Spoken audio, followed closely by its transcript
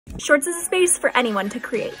Shorts is a space for anyone to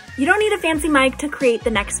create. You don't need a fancy mic to create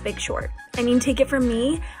the next big short. I mean, take it from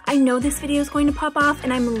me, I know this video is going to pop off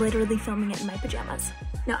and I'm literally filming it in my pajamas.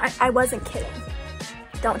 No, I wasn't kidding.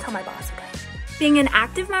 Don't tell my boss, okay? Being an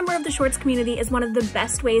active member of the Shorts community is one of the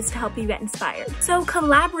best ways to help you get inspired. So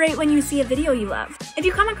collaborate when you see a video you love. If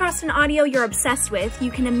you come across an audio you're obsessed with, you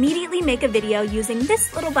can immediately make a video using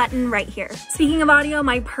this little button right here. Speaking of audio,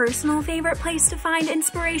 my personal favorite place to find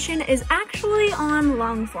inspiration is actually on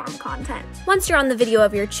long form content. Once you're on the video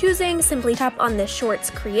of your choosing, simply tap on the Shorts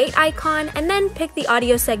create icon and then pick the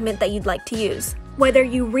audio segment that you'd like to use. Whether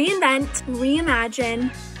you reinvent,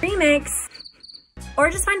 reimagine, remix, or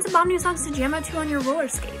just find some bomb new songs to jam out to on your roller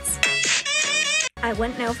skates. I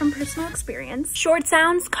wouldn't know from personal experience. Short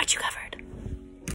sounds got you covered.